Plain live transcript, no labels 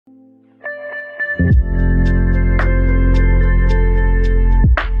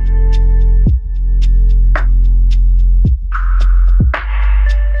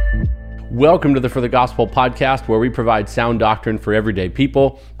Welcome to the For the Gospel podcast, where we provide sound doctrine for everyday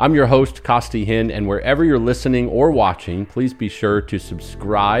people. I'm your host, Costi Hinn, and wherever you're listening or watching, please be sure to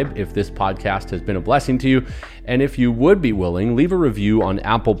subscribe if this podcast has been a blessing to you. And if you would be willing, leave a review on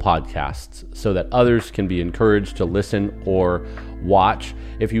Apple Podcasts so that others can be encouraged to listen or watch.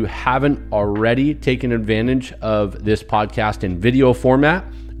 If you haven't already taken advantage of this podcast in video format,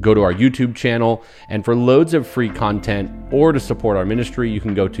 go to our YouTube channel, and for loads of free content or to support our ministry, you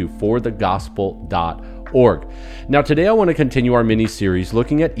can go to forthegospel.org. Now, today I want to continue our mini-series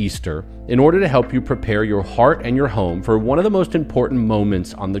looking at Easter in order to help you prepare your heart and your home for one of the most important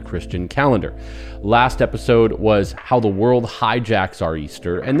moments on the Christian calendar. Last episode was how the world hijacks our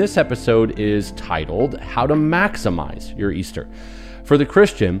Easter, and this episode is titled How to Maximize Your Easter. For the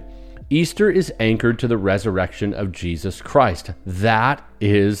Christian, Easter is anchored to the resurrection of Jesus Christ. That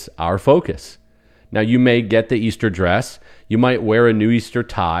is our focus. Now, you may get the Easter dress, you might wear a new Easter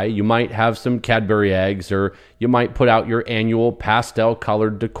tie, you might have some Cadbury eggs, or you might put out your annual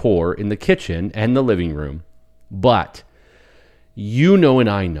pastel-colored decor in the kitchen and the living room. But you know and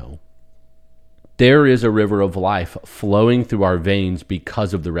I know there is a river of life flowing through our veins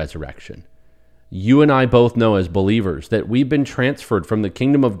because of the resurrection. You and I both know as believers that we've been transferred from the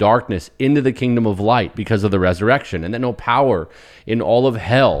kingdom of darkness into the kingdom of light because of the resurrection, and that no power in all of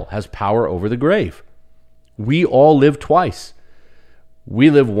hell has power over the grave. We all live twice. We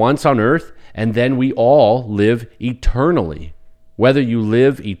live once on earth, and then we all live eternally. Whether you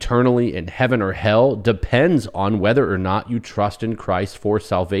live eternally in heaven or hell depends on whether or not you trust in Christ for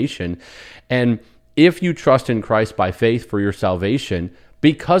salvation. And if you trust in Christ by faith for your salvation,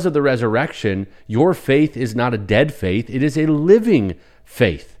 because of the resurrection, your faith is not a dead faith, it is a living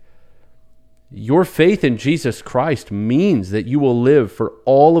faith. Your faith in Jesus Christ means that you will live for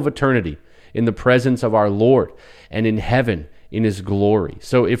all of eternity in the presence of our Lord and in heaven in His glory.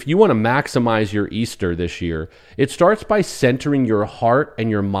 So if you want to maximize your Easter this year, it starts by centering your heart and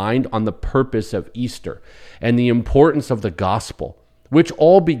your mind on the purpose of Easter and the importance of the gospel, which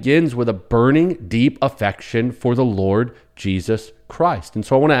all begins with a burning, deep affection for the Lord Jesus Christ. And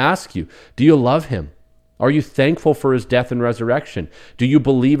so I want to ask you, do you love Him? Are you thankful for His death and resurrection? Do you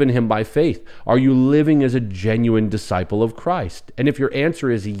believe in Him by faith? Are you living as a genuine disciple of Christ? And if your answer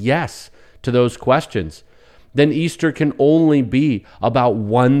is yes to those questions, then Easter can only be about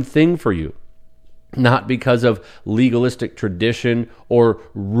one thing for you. Not because of legalistic tradition or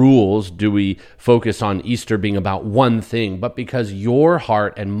rules do we focus on Easter being about one thing, but because your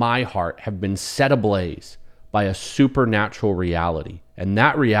heart and my heart have been set ablaze by a supernatural reality. And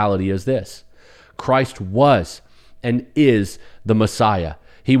that reality is this: Christ was and is the Messiah.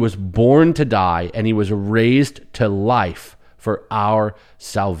 He was born to die, and He was raised to life for our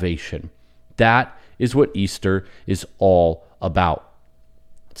salvation. That is what Easter is all about.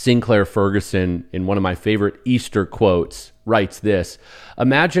 Sinclair Ferguson, in one of my favorite Easter quotes, writes this: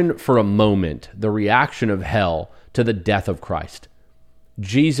 "Imagine for a moment the reaction of hell to the death of Christ.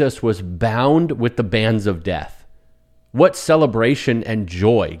 Jesus was bound with the bands of death. What celebration and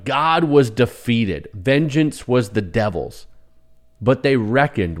joy! God was defeated. Vengeance was the devil's. But they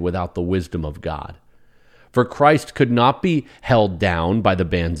reckoned without the wisdom of God. For Christ could not be held down by the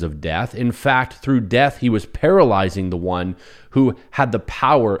bands of death. In fact, through death, He was paralyzing the one who had the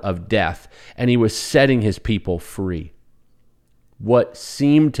power of death, and He was setting His people free. What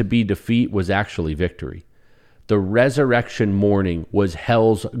seemed to be defeat was actually victory. The resurrection morning was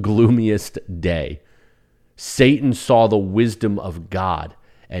hell's gloomiest day. Satan saw the wisdom of God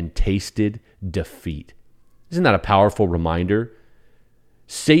and tasted defeat." Isn't that a powerful reminder?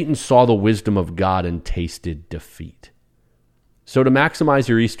 Satan saw the wisdom of God and tasted defeat. So to maximize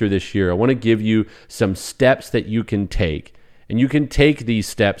your Easter this year, I want to give you some steps that you can take. And you can take these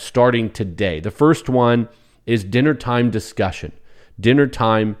steps starting today. The first one is dinner time discussion. Dinner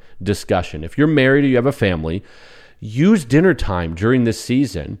time discussion. If you're married or you have a family, use dinner time during this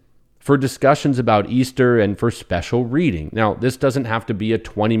season for discussions about Easter and for special reading. Now, this doesn't have to be a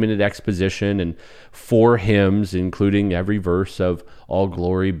 20-minute exposition and 4 hymns, including every verse of All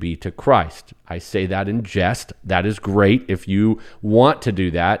Glory Be to Christ. I say that in jest. That is great if you want to do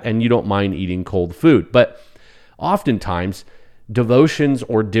that and you don't mind eating cold food. But oftentimes, devotions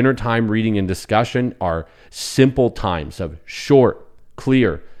or dinner time reading and discussion are simple times of short,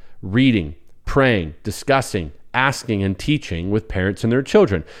 clear reading, praying, discussing, asking, and teaching with parents and their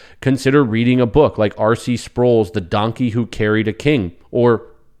children. Consider reading a book like R.C. Sproul's The Donkey Who Carried a King, or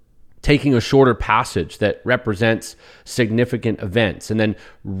taking a shorter passage that represents significant events and then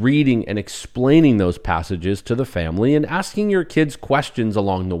reading and explaining those passages to the family and asking your kids questions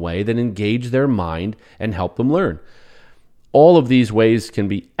along the way that engage their mind and help them learn. All of these ways can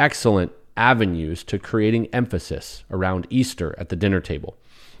be excellent avenues to creating emphasis around Easter at the dinner table.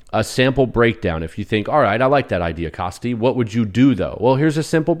 A sample breakdown. If you think, all right, I like that idea, Costi. What would you do though? Well, here's a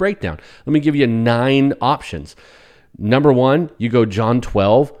simple breakdown. Let me give you 9 options. Number 1, you go John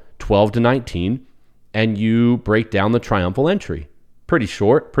 12 to 19, and you break down the triumphal entry. Pretty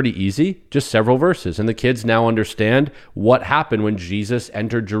short, pretty easy, just several verses. And the kids now understand what happened when Jesus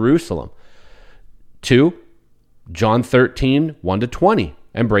entered Jerusalem. 2, John 13, 1 to 20,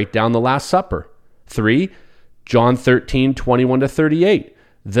 and break down the Last Supper. 3, John 13, 21 to 38,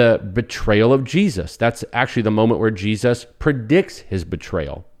 the betrayal of Jesus. That's actually the moment where Jesus predicts his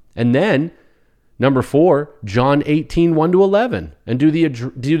betrayal. And then number 4, John 18, 1 to 11, and do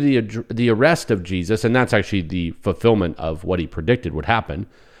the arrest of Jesus, and that's actually the fulfillment of what he predicted would happen.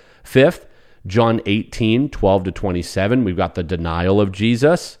 5th, John 18, 12 to 27, we've got the denial of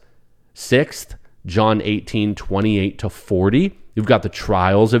Jesus. 6th, John 18, 28 to 40, you've got the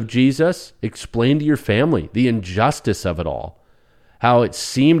trials of Jesus. Explain to your family the injustice of it all, how it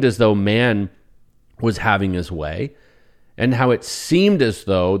seemed as though man was having his way, and how it seemed as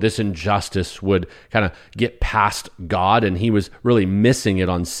though this injustice would kind of get past God, and he was really missing it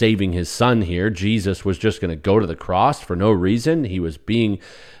on saving his son here. Jesus was just going to go to the cross for no reason. He was being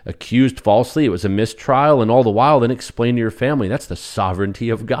accused falsely. It was a mistrial, and all the while then explain to your family that's the sovereignty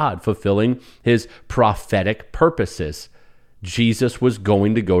of God fulfilling his prophetic purposes. Jesus was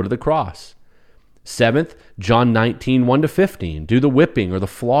going to go to the cross. 7th, John 19, 1 to 15, do the whipping or the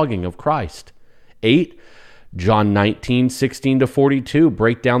flogging of Christ. 8, John 19, 16 to 42,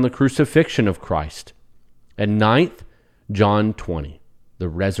 break down the crucifixion of Christ. And 9th, John 20, the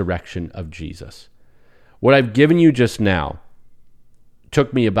resurrection of Jesus. What I've given you just now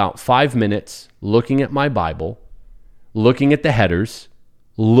took me about 5 minutes looking at my Bible, looking at the headers,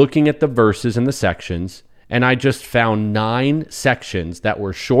 looking at the verses and the sections, and I just found 9 sections that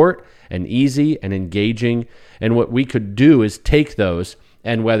were short and easy and engaging. And what we could do is take those,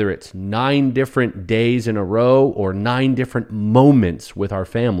 and whether it's 9 different days in a row or 9 different moments with our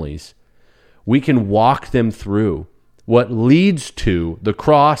families, we can walk them through what leads to the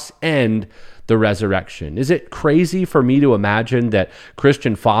cross and the resurrection. Is it crazy for me to imagine that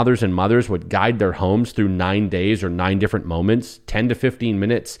Christian fathers and mothers would guide their homes through 9 days or 9 different moments, 10 to 15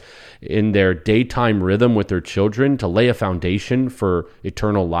 minutes in their daytime rhythm with their children to lay a foundation for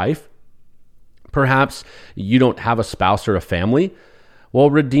eternal life? Perhaps you don't have a spouse or a family. Well,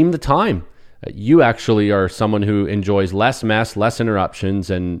 redeem the time. You actually are someone who enjoys less mess, less interruptions,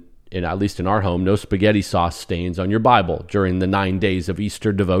 and at least in our home, no spaghetti sauce stains on your Bible during the 9 days of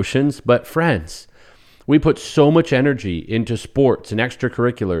Easter devotions. But friends, we put so much energy into sports and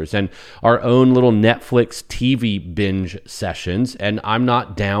extracurriculars and our own little Netflix TV binge sessions. And I'm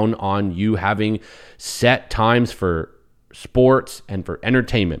not down on you having set times for sports and for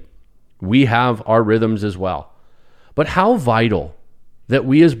entertainment. We have our rhythms as well. But how vital that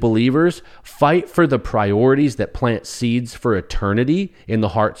we as believers fight for the priorities that plant seeds for eternity in the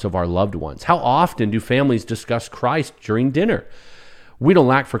hearts of our loved ones. How often do families discuss Christ during dinner? We don't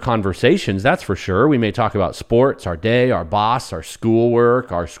lack for conversations, that's for sure. We may talk about sports, our day, our boss, our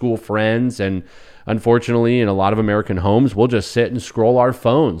schoolwork, our school friends, and unfortunately, in a lot of American homes, we'll just sit and scroll our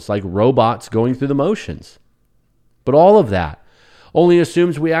phones like robots going through the motions. But all of that only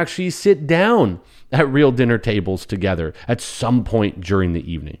assumes we actually sit down at real dinner tables together at some point during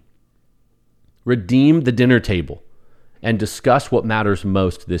the evening. Redeem the dinner table and discuss what matters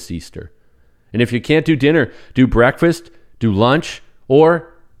most this Easter. And if you can't do dinner, do breakfast, do lunch,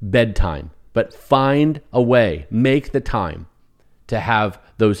 or bedtime. But find a way, make the time to have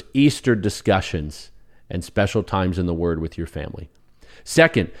those Easter discussions and special times in the Word with your family.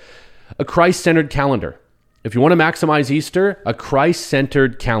 Second, a Christ-centered calendar. If you want to maximize Easter, a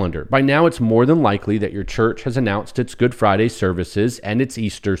Christ-centered calendar. By now, it's more than likely that your church has announced its Good Friday services and its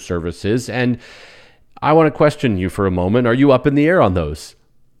Easter services. And I want to question you for a moment. Are you up in the air on those?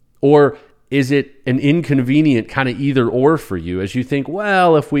 Or is it an inconvenient kind of either or for you as you think,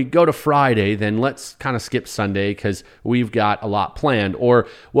 well, if we go to Friday, then let's kind of skip Sunday because we've got a lot planned. Or,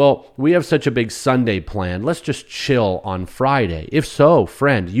 well, we have such a big Sunday plan. Let's just chill on Friday. If so,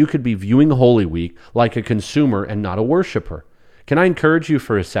 friend, you could be viewing Holy Week like a consumer and not a worshiper. Can I encourage you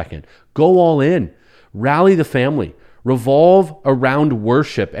for a second? Go all in. Rally the family. Revolve around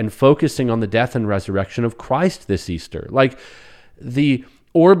worship and focusing on the death and resurrection of Christ this Easter. Like the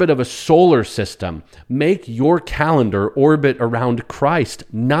orbit of a solar system. Make your calendar orbit around Christ,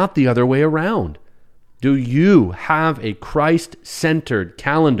 not the other way around. Do you have a Christ-centered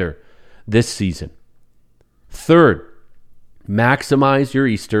calendar this season? Third, maximize your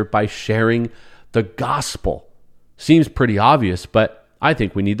Easter by sharing the gospel. Seems pretty obvious, but I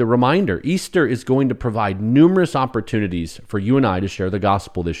think we need the reminder. Easter is going to provide numerous opportunities for you and I to share the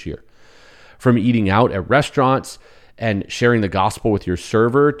gospel this year. From eating out at restaurants and sharing the gospel with your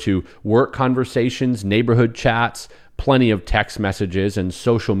server to work conversations, neighborhood chats, plenty of text messages, and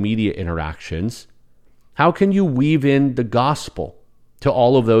social media interactions. How can you weave in the gospel to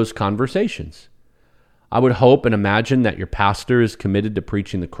all of those conversations? I would hope and imagine that your pastor is committed to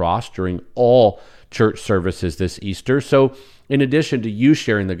preaching the cross during all church services this Easter. So in addition to you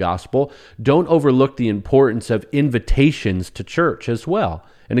sharing the gospel, don't overlook the importance of invitations to church as well.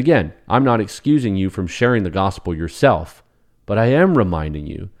 And again, I'm not excusing you from sharing the gospel yourself, but I am reminding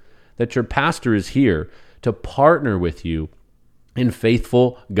you that your pastor is here to partner with you in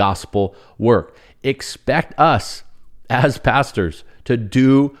faithful gospel work. Expect us as pastors to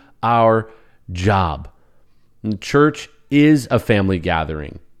do our job. And the church is a family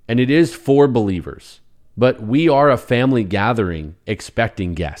gathering, and it is for believers, but we are a family gathering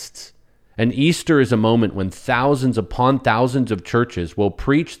expecting guests. And Easter is a moment when thousands upon thousands of churches will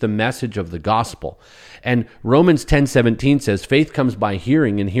preach the message of the gospel. And Romans 10:17 says, faith comes by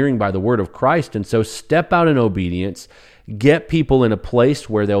hearing, and hearing by the word of Christ. And so step out in obedience, get people in a place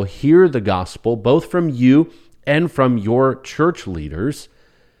where they'll hear the gospel, both from you and from your church leaders,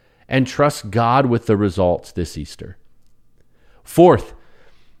 and trust God with the results this Easter. Fourth,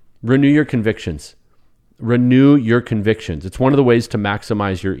 renew your convictions. Renew your convictions. It's one of the ways to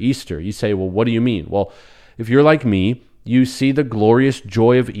maximize your Easter. You say, well, what do you mean? Well, if you're like me, you see the glorious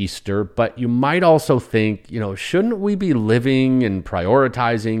joy of Easter, but you might also think, shouldn't we be living and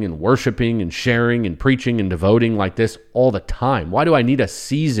prioritizing and worshiping and sharing and preaching and devoting like this all the time? Why do I need a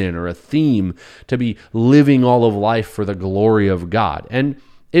season or a theme to be living all of life for the glory of God? And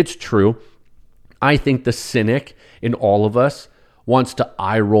it's true. I think the cynic in all of us wants to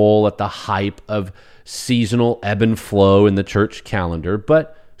eye roll at the hype of seasonal ebb and flow in the church calendar,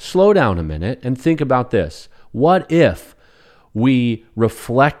 but slow down a minute and think about this. What if we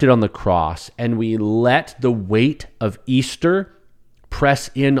reflected on the cross and we let the weight of Easter press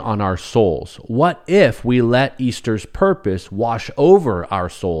in on our souls? What if we let Easter's purpose wash over our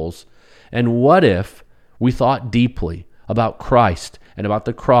souls? And what if we thought deeply about Christ and about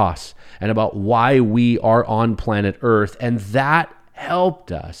the cross and about why we are on planet Earth, and that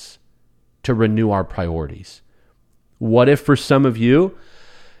helped us to renew our priorities? What if for some of you,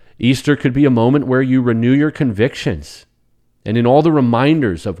 Easter could be a moment where you renew your convictions, and in all the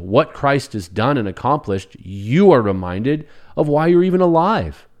reminders of what Christ has done and accomplished, you are reminded of why you're even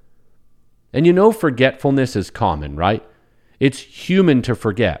alive. And forgetfulness is common, right? It's human to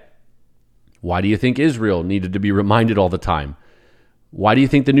forget. Why do you think Israel needed to be reminded all the time? Why do you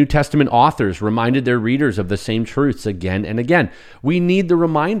think the New Testament authors reminded their readers of the same truths again and again? We need the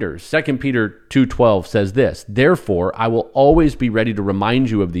reminders. 2 Peter 2:12 says this, therefore, I will always be ready to remind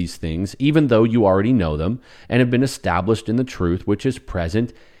you of these things, even though you already know them and have been established in the truth which is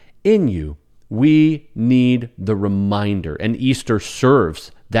present in you. We need the reminder, and Easter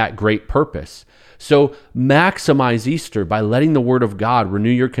serves that great purpose. So maximize Easter by letting the Word of God renew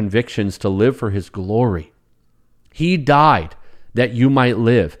your convictions to live for His glory. He died that you might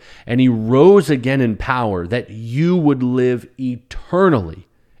live, and He rose again in power that you would live eternally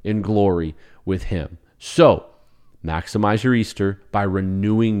in glory with Him. So, maximize your Easter by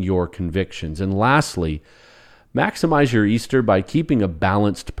renewing your convictions. And lastly, maximize your Easter by keeping a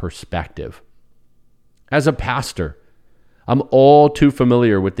balanced perspective. As a pastor, I'm all too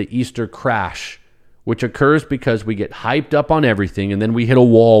familiar with the Easter crash, which occurs because we get hyped up on everything and then we hit a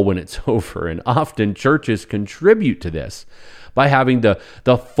wall when it's over. And often churches contribute to this by having the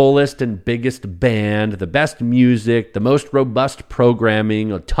fullest and biggest band, the best music, the most robust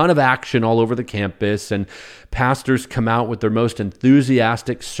programming, a ton of action all over the campus, and pastors come out with their most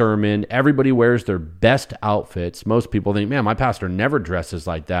enthusiastic sermon. Everybody wears their best outfits. Most people think, man, my pastor never dresses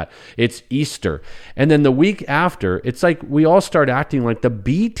like that. It's Easter. And then the week after, it's like we all start acting like the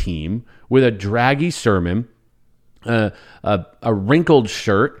B team with a draggy sermon, a wrinkled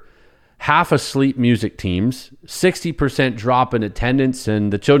shirt, half asleep music teams, 60% drop in attendance,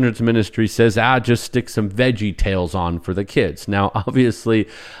 and the children's ministry says, just stick some Veggie Tales on for the kids. Now, obviously,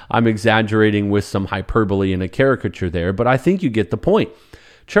 I'm exaggerating with some hyperbole and a caricature there, but I think you get the point.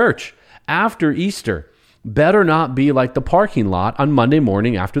 Church, after Easter, better not be like the parking lot on Monday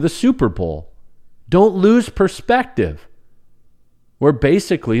morning after the Super Bowl. Don't lose perspective. where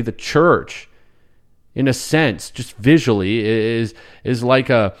basically the church, in a sense, just visually, is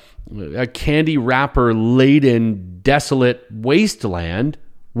like a candy wrapper laden, desolate wasteland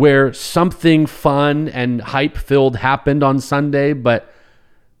where something fun and hype filled happened on Sunday, but,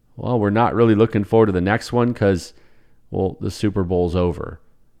 well, we're not really looking forward to the next one because, well, the Super Bowl's over.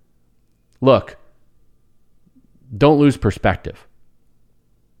 Look, don't lose perspective.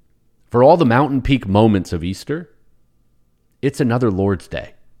 For all the mountain peak moments of Easter, it's another Lord's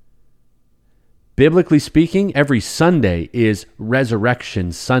Day. Biblically speaking, every Sunday is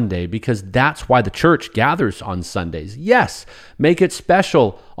Resurrection Sunday because that's why the church gathers on Sundays. Yes, make it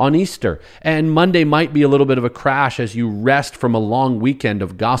special on Easter. And Monday might be a little bit of a crash as you rest from a long weekend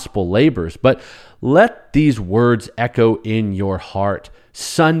of gospel labors. But let these words echo in your heart.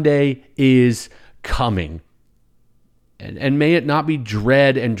 Sunday is coming. And may it not be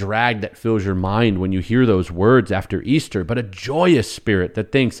dread and drag that fills your mind when you hear those words after Easter, but a joyous spirit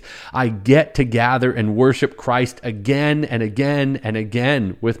that thinks, I get to gather and worship Christ again and again and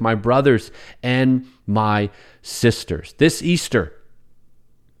again with my brothers and my sisters. This Easter,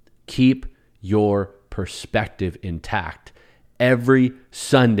 keep your perspective intact. Every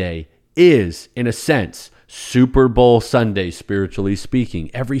Sunday is, in a sense, Super Bowl Sunday, spiritually speaking.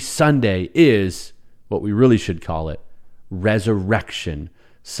 Every Sunday is what we really should call it, Resurrection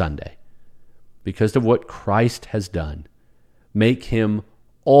Sunday. Because of what Christ has done, make him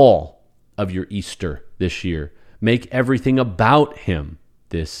all of your Easter this year. Make everything about him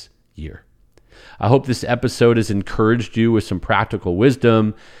this year. I hope this episode has encouraged you with some practical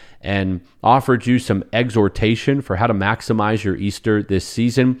wisdom and offered you some exhortation for how to maximize your Easter this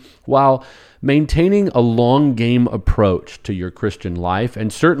season while maintaining a long game approach to your Christian life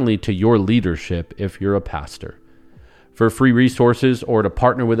and certainly to your leadership if you're a pastor. For free resources or to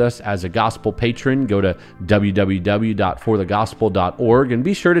partner with us as a gospel patron, go to www.forthegospel.org and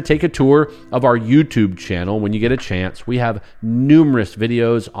be sure to take a tour of our YouTube channel when you get a chance. We have numerous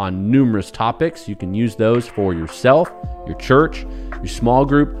videos on numerous topics. You can use those for yourself, your church, your small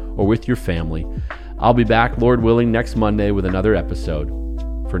group, or with your family. I'll be back, Lord willing, next Monday with another episode.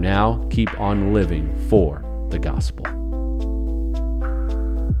 For now, keep on living for the gospel.